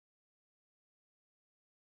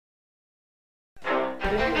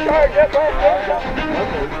Okay,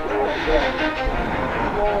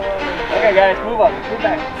 guys, move up. Move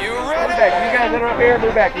back. You Move ready? back. You guys that are up here,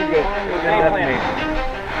 move back. You're good.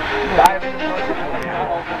 Dive in the bush.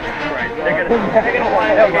 Right. They're gonna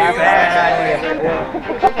line up. You Bad idea.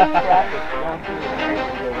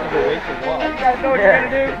 You guys know what you're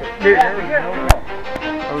gonna do?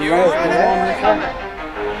 You ready?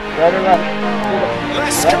 Right or left?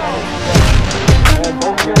 Let's go.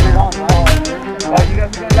 Oh, you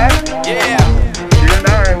guys going back? Yeah. You're going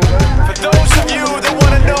down, alright, we'll go. For those of you that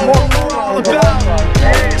want to know what we're all about,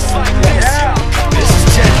 it's like this, y'all. This is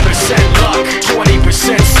 10% luck,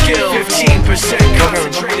 20% skill, 15%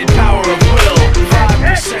 concentrated power of will,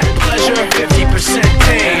 5% pleasure, 50%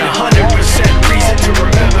 pain, 100% reason to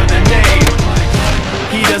remember the name.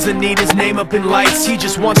 He doesn't need his name up in lights, he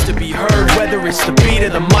just wants to be heard, whether it's the beat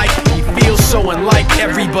of the mic. He feels so unlike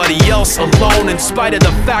everybody else, alone, in spite of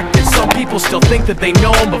the fact that some people still think that they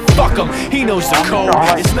know him, but fuck him, he knows the code.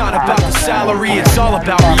 It's not about the salary, it's all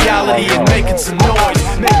about reality and making some noise,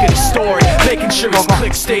 making a story, making sure his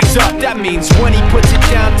click stays up. That means when he puts it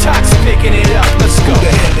down, Tox picking it up. Let's go. Who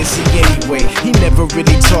the hell is he anyway? He never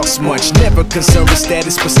really talks much, never concerned with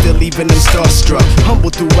status, but still even him starstruck.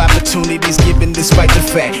 Humble through opportunities given despite the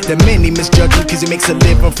fact that many misjudge him cause he makes a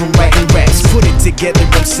living from writing raps. Put it together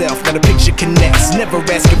himself, now the picture connects, never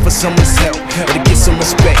asking for someone's help or to get some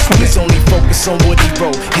respect. He's only focused on what he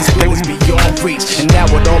wrote, his will is beyond reach, and now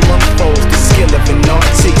it all unfolds, the skill of an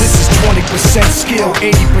artist. This is 20% skill,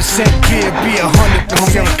 80% fear, be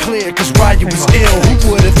 100% clear, cause Ryu was ill.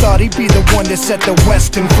 Who would've thought he'd be the one that set the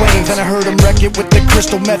West in flames? And I heard him wreck it with the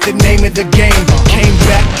crystal method, name of the game. Came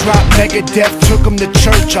back, dropped Megadeth, took him to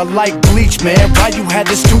church. I like Bleach, man. Ryu had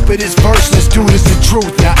the stupidest verse, this dude is the truth.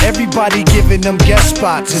 Now everybody giving them guest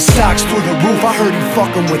spots and stocks through the roof. I heard he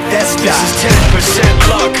fucking with that stock. This is 10%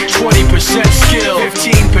 luck, 20% skill,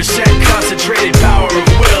 15% concentrated power of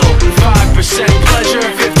will, 5% pleasure,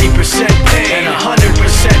 50% pain, and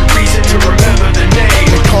 100% reason to remember the name.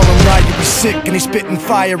 They call him Ryu, he's sick and he's spitting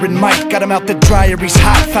fire. And Mike got him out the dryer, he's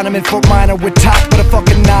hot. Found him in Fort Minor with top, but a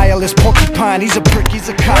fucking nihilist porcupine. He's a prick, he's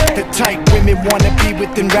a cop. The type women wanna be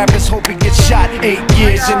within rappers, hope he gets shot. 8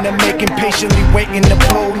 years in the making, patiently waiting to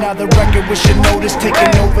blow. Now the record with your notice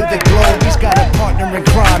taking over the globe. He's got a partner in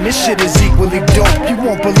crime, this shit is equally dope. You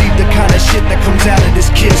won't believe the kind of shit that comes out of this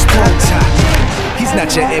kid's throat. He's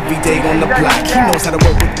not your everyday on the block. He knows how to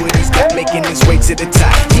work with what he's got, making his way to the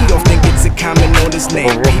top. He don't think it's a comment on his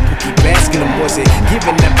name. People keep asking him, was it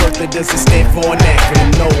given that birth that doesn't stand for an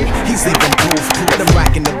acronym? No, he's leaving proof. Let him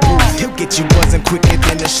rock in the booth. He'll get you buzzing quicker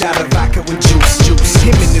than a shot of vodka with juice.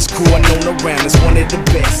 Him and his crew are known around as one of the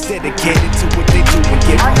best, dedicated to what they do and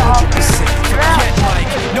give 100%. Forget Mike,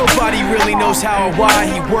 nobody really knows how or why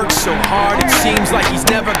he works so hard. It seems like he's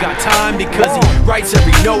never got time because he writes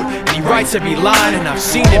every note and he writes every line. And I've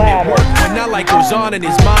seen him at work when that light goes on in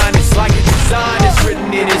his mind. It's like a design is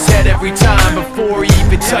written in his head every time before he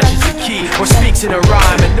even touches a key or speaks in a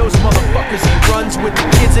rhyme. And those motherfuckers he runs with, the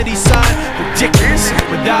kids that he signed, ridiculous,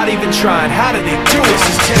 without even trying. How do they do it?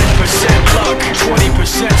 This is 10% luck,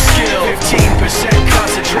 20% skill, 15%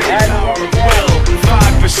 concentrated power of will,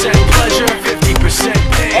 5% pleasure, 50%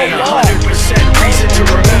 pain, 100% reason to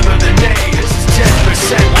remember the name. This is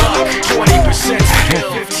 10% luck, 20%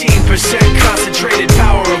 skill, 15% concentrated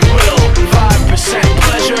power of will, 5%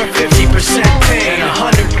 pleasure, 50% pain,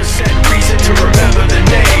 100% reason to remember the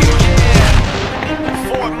name. Yeah.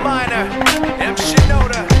 Fort Minor, M.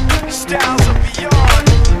 Shinoda, styles of beyond.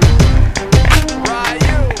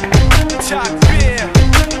 Ryu, Talk Beer,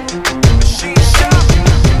 Machine Shop.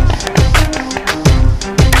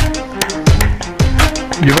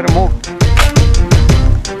 You better move.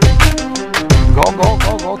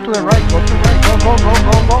 Go to the right, go to the right, go.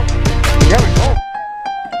 There we go.